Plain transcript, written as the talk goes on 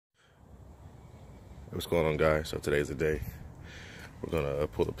What's going on, guys? So today's the day. We're gonna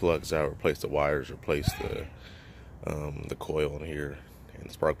pull the plugs out, replace the wires, replace the coil in here and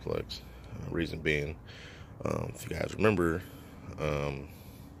the spark plugs. Reason being, if you guys remember, I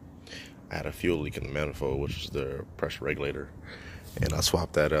had a fuel leak in the manifold, which is the pressure regulator, and I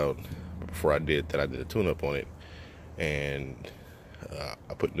swapped that out. But before I did that, I did a tune-up on it, and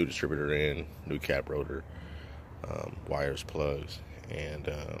I put new distributor in, new cap rotor, wires, plugs, and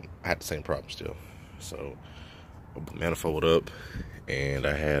I had the same problem still. So I put the manifold up, and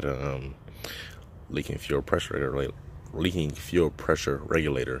I had leaking fuel pressure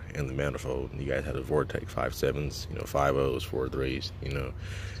regulator in the manifold. You guys had a Vortex 5.7s, 5.0s, 4.3s,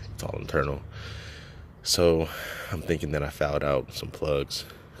 it's all internal. So I'm thinking that I fouled out some plugs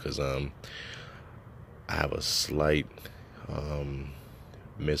because I have a slight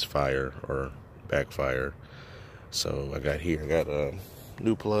misfire or backfire. So I got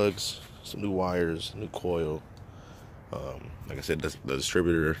new plugs, some new wires, new coil. Like I said, the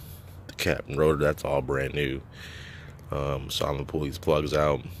distributor, the cap and rotor, that's all brand new. So I'm gonna pull these plugs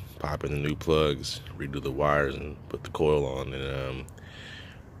out, pop in the new plugs, redo the wires, and put the coil on, and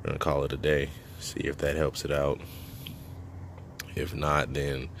we're gonna call it a day. See if that helps it out. If not,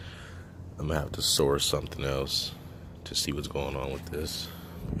 then I'm gonna have to source something else to see what's going on with this.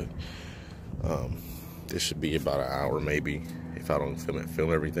 This should be about an hour maybe if I don't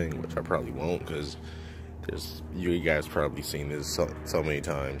film everything, which I probably won't, because you guys probably seen this so many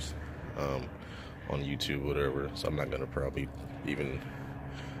times on YouTube, whatever. So I'm not gonna probably even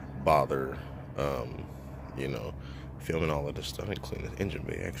bother, filming all of this stuff. I need to clean this engine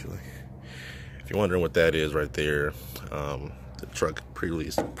bay actually. If you're wondering what that is right there, the truck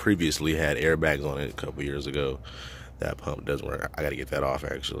previously had airbags on it a couple years ago. That pump doesn't work. I gotta get that off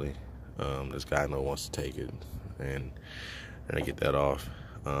actually. This guy I know wants to take it, and I get that off.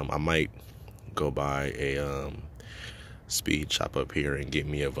 I might go buy a speed shop up here and get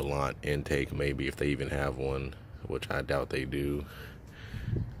me a Volant intake, maybe, if they even have one, which I doubt they do,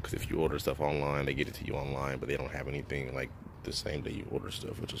 because if you order stuff online, they get it to you online, but they don't have anything like the same day you order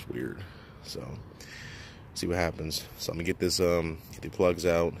stuff, which is weird. So see what happens. So I'm gonna get this get the plugs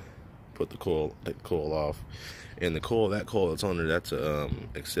out, put the coil, take the coil off, and that coil that's on there, that's a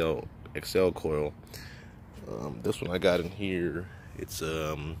XL coil. This one I got in here, it's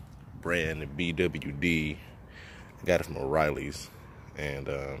brand BWD. I got it from O'Reilly's, and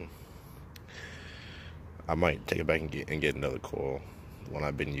I might take it back and get another coil, the one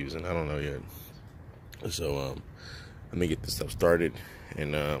I've been using. I don't know yet. So let me get this stuff started,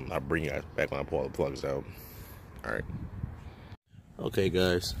 and I'll bring you guys back when I pull all the plugs out. All right. Okay,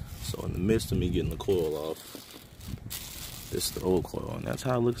 guys. So in the midst of me getting the coil off, this is the old coil, and that's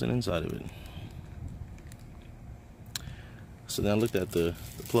how it looks on the inside of it. So then I looked at the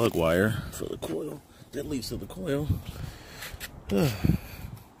plug wire for the coil that leads to the coil.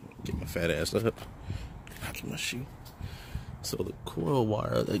 Get my fat ass up. Out my shoe. So the coil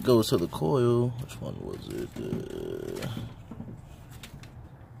wire that goes to the coil, which one was it?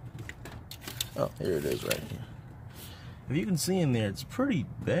 Oh, here it is right here. If you can see in there, it's pretty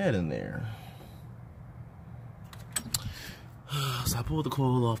bad in there. So I pulled the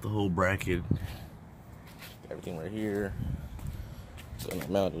coil off the whole bracket. Everything right here. Gonna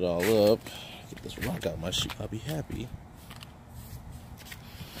mount it all up. Get this rock out my shoe. I'll be happy.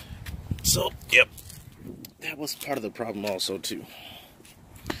 So, yep. That was part of the problem also, too.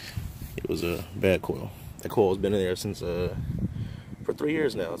 It was a bad coil. That coil has been in there since, for 3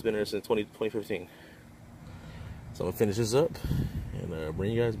 years now. It's been there since 2015. So I'm gonna finish this up and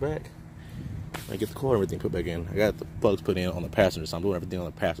bring you guys back. I get the coil and everything put back in. I got the plugs put in on the passenger, so I'm doing everything on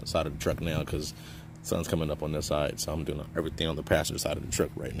the passenger side of the truck now because the sun's coming up on this side. So I'm doing everything on the passenger side of the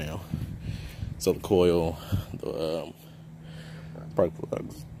truck right now. So the coil, the spark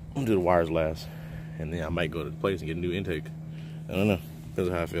plugs, I'm gonna do the wires last, and then I might go to the place and get a new intake. I don't know. Depends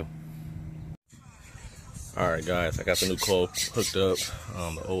on how I feel. All right, guys, I got the new coil hooked up.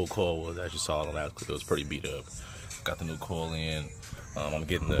 The old coil was, as you saw in the last clip, it was pretty beat up. Got the new coil in. I'm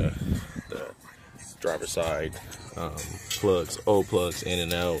getting the driver's side plugs, old plugs in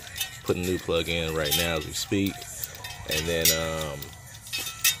and out. Putting a new plug in right now as we speak, and then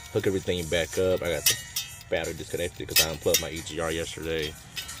hook everything back up. I got the battery disconnected because I unplugged my EGR yesterday.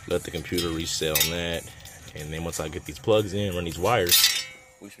 Let the computer reset on that, and then once I get these plugs in, run these wires,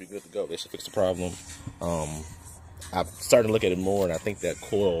 we should be good to go. They should fix the problem. I'm starting to look at it more, and I think that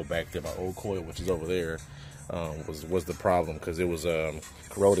coil back there, my old coil, which is over there, was the problem, because it was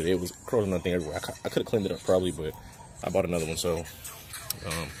corroded. It was corroding nothing everywhere. I could have cleaned it up probably, but I bought another one, so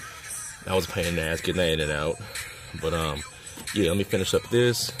that was a pain in the ass getting that in and out. But yeah, let me finish up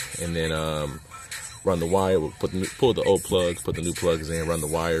this, and then run the wire, pull the old plugs, put the new plugs in, run the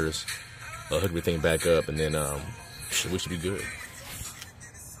wires, hook everything back up, and then we should be good.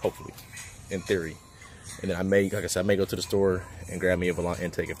 Hopefully, in theory. And then like I said, I may go to the store and grab me a Volant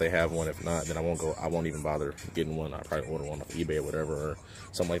intake if they have one. If not, then I won't even bother getting one. I'll probably order one off eBay or whatever, or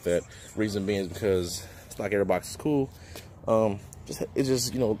something like that. Reason being is because stock air box is cool. It's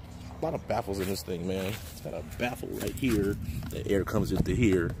just, you know, a lot of baffles in this thing, man. It's got a baffle right here. The air comes into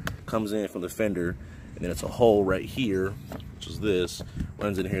here, comes in from the fender, and then it's a hole right here, which is this,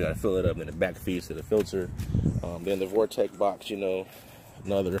 runs in here, gotta fill it up, and then it back feeds to the filter. Then the Vortex box, you know,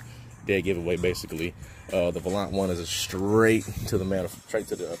 another dead giveaway basically. The Volant one is a straight to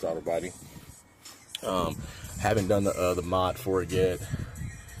the throttle body. Haven't done the mod for it yet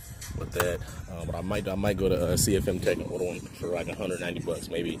with that, but I might go to CFM Tech and order one for like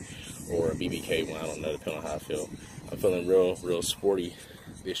 $190 maybe, or a BBK one. I don't know, depending on how I feel. I'm feeling real sporty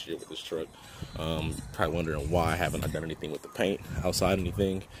this year with this truck. Probably wondering why haven't I done anything with the paint outside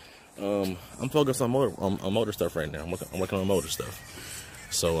anything. I'm focused on motor stuff right now. I'm working on motor stuff.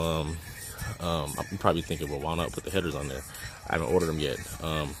 So I'm probably thinking, well, why not put the headers on there? I haven't ordered them yet.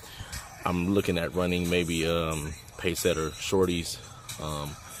 I'm looking at running maybe pace setter shorties,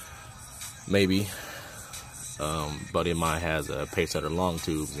 maybe. Buddy of mine has a pace setter long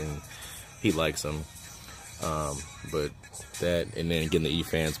tubes and he likes them. But that, and then getting the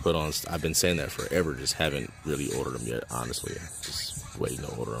E-fans put on, I've been saying that forever, just haven't really ordered them yet, honestly. Just waiting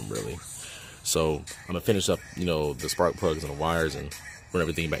to order them, really. So I'm gonna finish up, you know, the spark plugs and the wires and run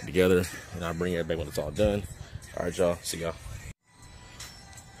everything back together, and I'll bring it back when it's all done. All right, y'all, see y'all.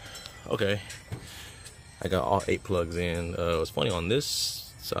 Okay, I got all 8 plugs in. It's funny, on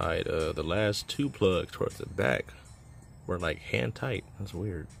this side, the last 2 plugs towards the back were like hand tight. That's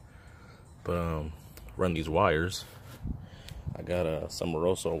weird. But run these wires. I got some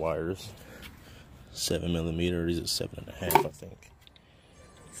Moroso wires, 7mm. These are 7.5, I think.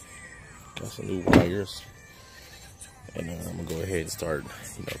 Got some new wires, and I'm gonna go ahead and start,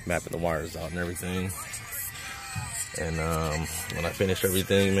 you know, mapping the wires out and everything. And when I finish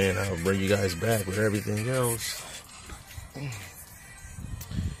everything, man, I'll bring you guys back with everything else. But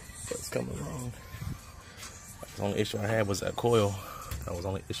it's coming along. The only issue I had was that coil. That was the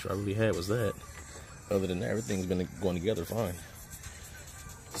only issue I really had, was that. Other than that, everything's been going together fine.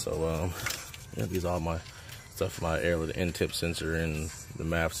 So yeah, these are all my stuff for my air with the end tip sensor and the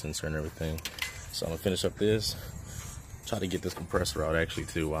MAF sensor and everything. So I'm gonna finish up this, try to get this compressor out actually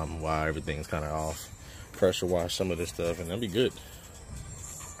too, while everything's kind of off. Pressure wash some of this stuff, and that'll be good.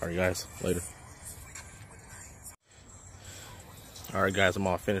 All right, guys, later. All right, guys, I'm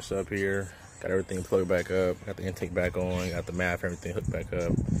all finished up here. Got everything plugged back up. Got the intake back on. Got the MAF, everything hooked back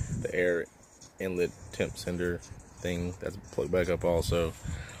up. The air inlet temp sender thing, that's plugged back up also.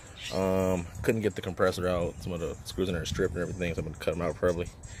 Couldn't get the compressor out. Some of the screws in there are stripped and everything, so I'm gonna cut them out probably.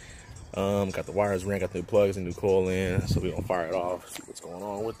 Got the wires ran, got the new plugs and new coil in, so we're gonna fire it off, see what's going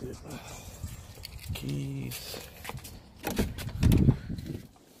on with it. Keys.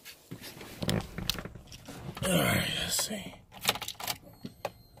 Alright, let's see.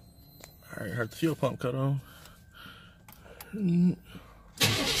 Alright, heard the fuel pump cut on. No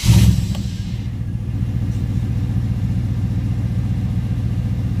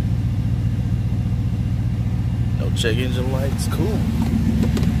check engine lights, cool.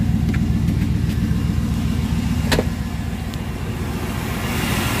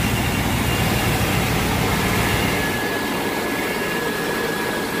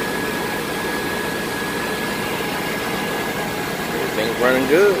 Everything's running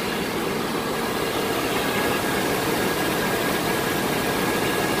good.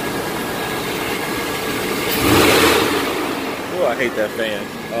 Oh, I hate that fan.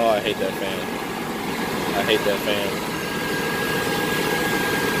 Oh, I hate that fan. I hate that fan.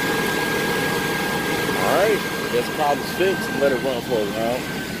 Alright, I guess the problem's fixed and let it run for a while.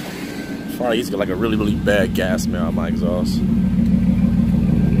 Before I used to get like a really bad gas smell on my exhaust. You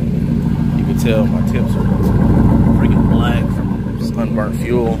can tell my tips are freaking black from unburnt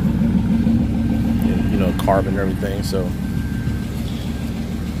fuel, and, you know, carbon and everything. So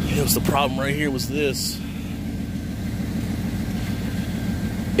it was the problem right here was this.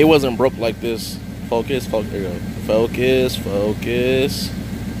 It wasn't broke like this. Focus, there you go. Focus.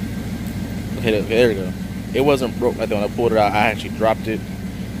 Okay, there we go. It wasn't broke like that. When I pulled it out, I actually dropped it.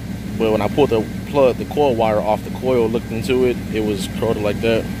 But when I pulled the coil wire off the coil, looked into it, it was curled like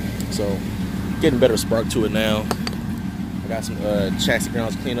that. So getting better spark to it now. I got some chassis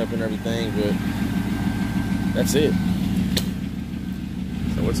grounds cleanup and everything, but that's it.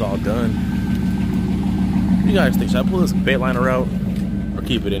 So it's all done. What do you guys think? Should I pull this bait liner out or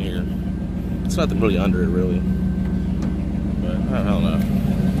keep it in here? It's nothing really under it, really. But I don't know.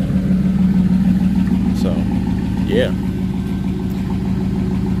 So, yeah.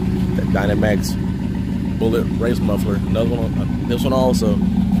 That Dynamax bullet race muffler. Another one. This one also. You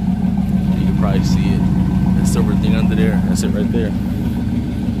can probably see it. That silver thing under there. That's it right there.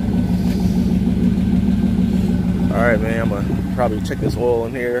 Alright, man. I'm going to probably check this oil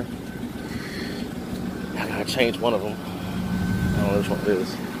in here. I got to change one of them. I don't know which one it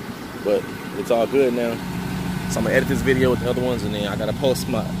is. But it's all good now. So I'm going to edit this video with the other ones, and then I got to post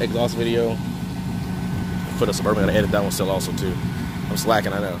my exhaust video for the Suburban. I got to edit that one still also too. I'm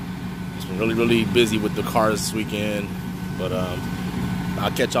slacking, I know. It's been really, really busy with the cars this weekend. But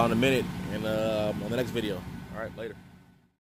I'll catch y'all in a minute and on the next video. All right, later.